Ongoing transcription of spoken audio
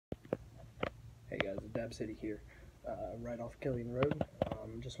Dab City here, right off Killian Road.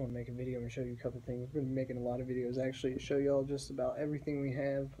 Just want to make a video and show you a couple things. We've been making a lot of videos actually to show y'all just about everything we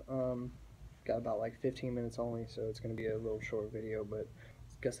have. Got about like 15 minutes only, so it's going to be a little short video, but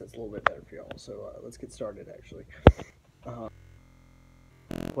I guess that's a little bit better for y'all. So let's get started actually.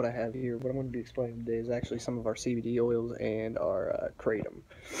 What I have here, what I'm going to be explaining today is actually some of our CBD oils and our Kratom.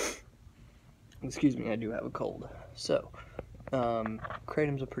 Excuse me, I do have a cold. So,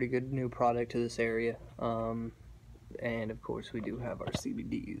 Kratom's a pretty good new product to this area, and of course we do have our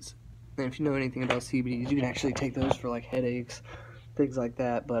CBDs. And if you know anything about CBDs, you can actually take those for like headaches, things like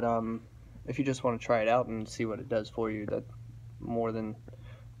that. But if you just want to try it out and see what it does for you, that's more than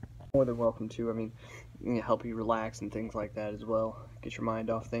welcome to. I mean, it can help you relax and things like that as well, get your mind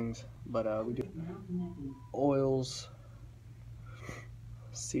off things. But we do oils,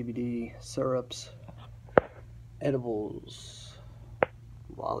 CBD syrups, edibles,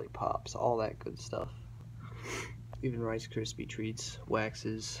 lollipops, all that good stuff. Even Rice Krispie treats,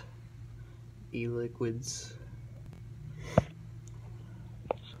 waxes, e-liquids.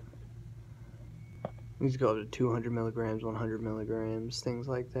 These go up to 200 milligrams, 100 milligrams, things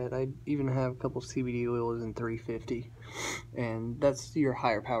like that. I even have a couple CBD oils in 350, and that's your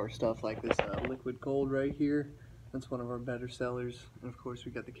higher power stuff like this liquid gold right here. That's one of our better sellers. And of course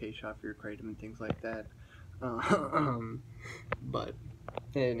we got the K-shot for your Kratom and things like that. And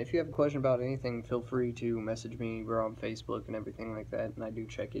if you have a question about anything, feel free to message me. We're on Facebook and everything like that, and I do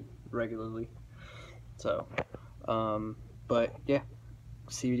check it regularly. So, but yeah,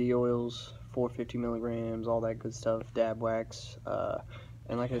 CBD oils, 450 milligrams, all that good stuff, dab wax,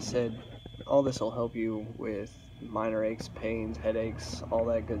 and like I said, all this will help you with minor aches, pains, headaches, all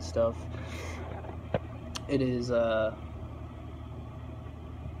that good stuff. It is a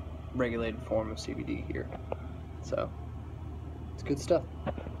regulated form of CBD here, so it's good stuff.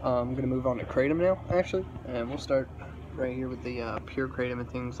 I'm going to move on to Kratom now, actually, and we'll start right here with the pure Kratom and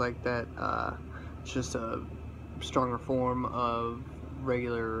things like that. It's just a stronger form of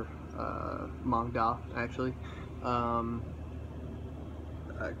regular Mangda, actually.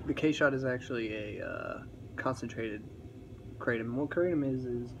 The K-shot is actually a concentrated Kratom. What Kratom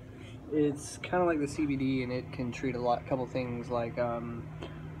is it's kind of like the CBD, and it can treat couple things like our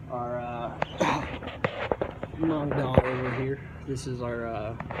Mangda over here. This is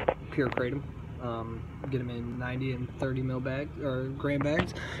our pure Kratom. Get them in 90 and 30 mil bags or gram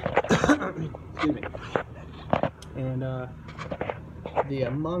bags. Excuse me. And the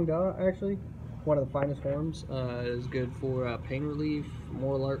Mangda, actually, one of the finest forms, is good for pain relief,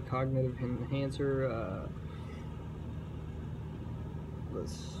 more alert, cognitive enhancer.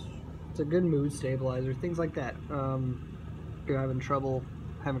 It's a good mood stabilizer, things like that. If you're having trouble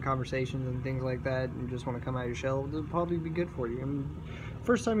having conversations and things like that and just want to come out of your shell, it'll probably be good for you. And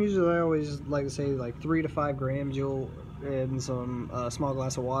first time users, I always like to say like 3 to 5 grams you'll in some small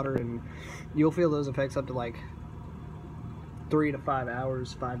glass of water, and you'll feel those effects up to like 3 to 5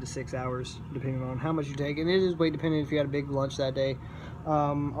 hours, 5 to 6 hours, depending on how much you take. And it is weight dependent if you had a big lunch that day.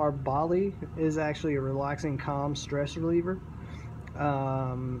 Our Bali is actually a relaxing, calm stress reliever.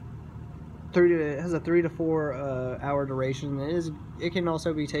 It has a 3 to 4 hour duration. It can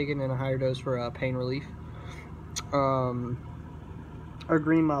also be taken in a higher dose for pain relief. Our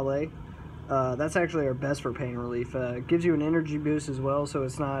Green Malay, that's actually our best for pain relief. It gives you an energy boost as well, so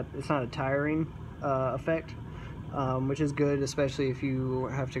it's not a tiring effect, which is good, especially if you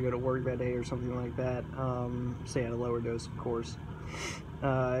have to go to work that day or something like that. Stay at a lower dose, of course.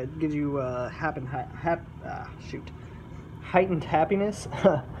 It gives you heightened happiness.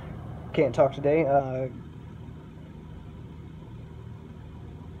 Can't talk today.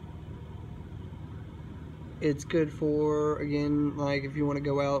 It's good for, again, like if you want to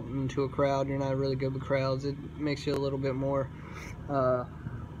go out into a crowd, you're not really good with crowds, it makes you a little bit more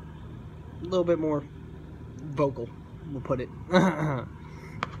vocal, we'll put it.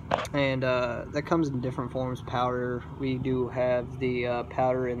 And that comes in different forms. Powder, we do have the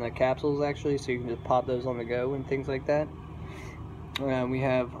powder in the capsules actually, so you can just pop those on the go and things like that. We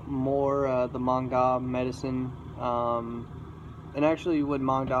have more the Mangda medicine, and actually with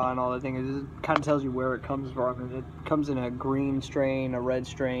Mangda and all the things, it kind of tells you where it comes from. It comes in a green strain, a red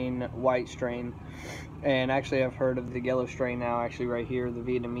strain, white strain, and actually I've heard of the yellow strain now, actually right here, the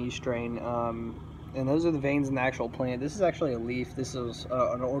Vietnamese strain, and those are the veins in the actual plant. This is actually a leaf. This is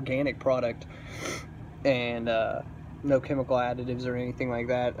an organic product, and no chemical additives or anything like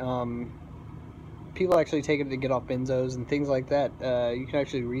that. People actually take it to get off benzos and things like that. You can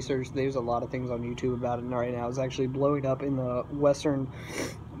actually research. There's a lot of things on YouTube about it right now. It's actually blowing up in the western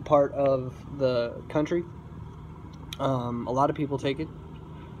part of the country. A lot of people take it.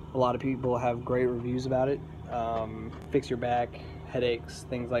 A lot of people have great reviews about it. Fix your back, headaches,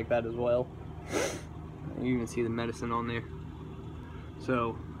 things like that as well. You can see the medicine on there.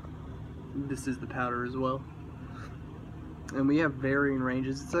 So this is the powder as well. And we have varying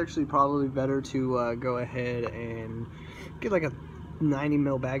ranges. It's actually probably better to go ahead and get like a 90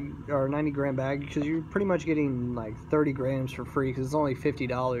 ml bag or 90 gram bag, because you're pretty much getting like 30 grams for free, because it's only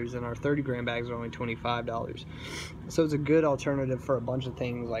 $50 and our 30 gram bags are only $25. So it's a good alternative for a bunch of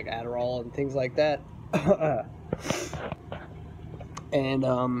things like Adderall and things like that. And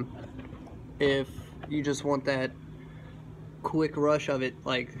if you just want that quick rush of it,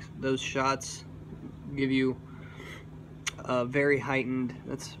 like those shots give you very heightened,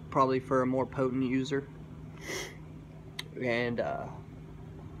 that's probably for a more potent user. And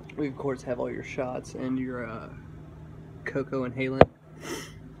we of course have all your shots and your cocoa inhalant.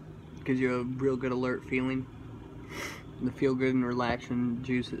 Gives you a real good alert feeling. The feel good and relaxation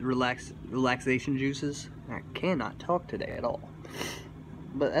juices. I cannot talk today at all.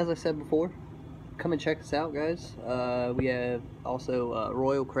 But as I said before, come and check us out, guys. We have also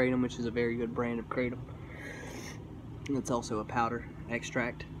Royal Kratom, which is a very good brand of kratom. And it's also a powder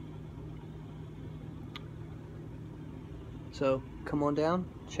extract. So come on down,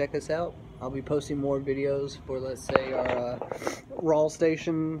 check us out. I'll be posting more videos for, let's say, our raw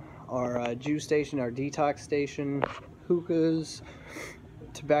station, our juice station, our detox station, hookahs,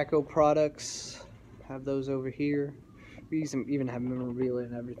 tobacco products. Have those over here. We even have memorabilia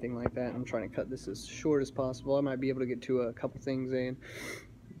and everything like that. I'm trying to cut this as short as possible. I might be able to get to a couple things in.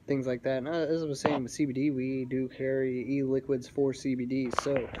 Things like that. And as I was saying, with CBD, we do carry e-liquids for CBD,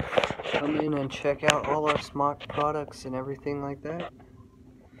 so come in and check out all our smock products and everything like that.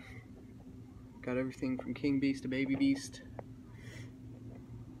 Got everything from King Beast to Baby Beast,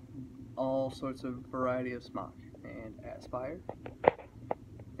 all sorts of variety of smock and Aspire.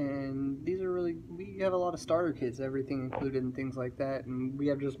 And these are really, we have a lot of starter kits, everything included and things like that. And we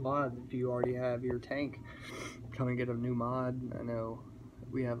have just mods. If you already have your tank, come and get a new mod. I know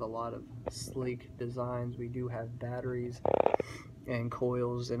we have a lot of sleek designs. We do have batteries and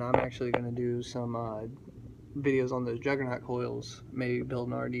coils, and I'm actually going to do some videos on those Juggernaut coils, maybe build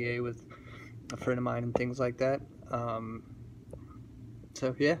an RDA with a friend of mine and things like that.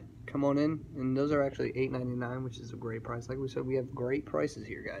 So yeah, come on in. And those are actually $8.99, which is a great price. Like we said, we have great prices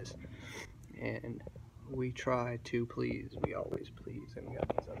here, guys, and we try to please. We always please. And we got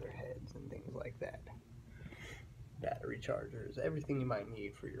these other heads and things like that, battery chargers, everything you might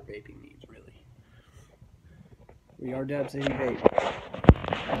need for your vaping needs, really. We are Dab City Vape.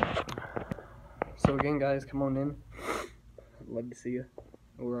 So again, guys, come on in. I'd love to see you.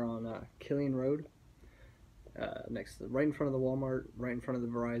 We're on Killian Road, right in front of the Walmart, right in front of the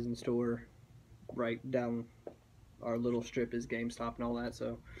Verizon store, right down our little strip is GameStop and all that.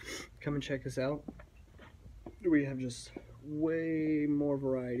 So come and check us out. We have just way more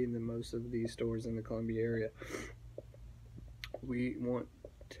variety than most of these stores in the Columbia area. We want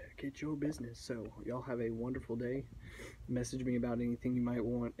to get your business, so y'all have a wonderful day. Message me about anything you might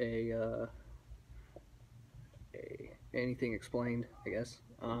want anything explained, I guess.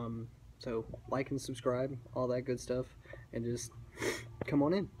 So like and subscribe, all that good stuff, and just come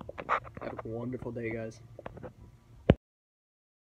on in. Have a wonderful day, guys.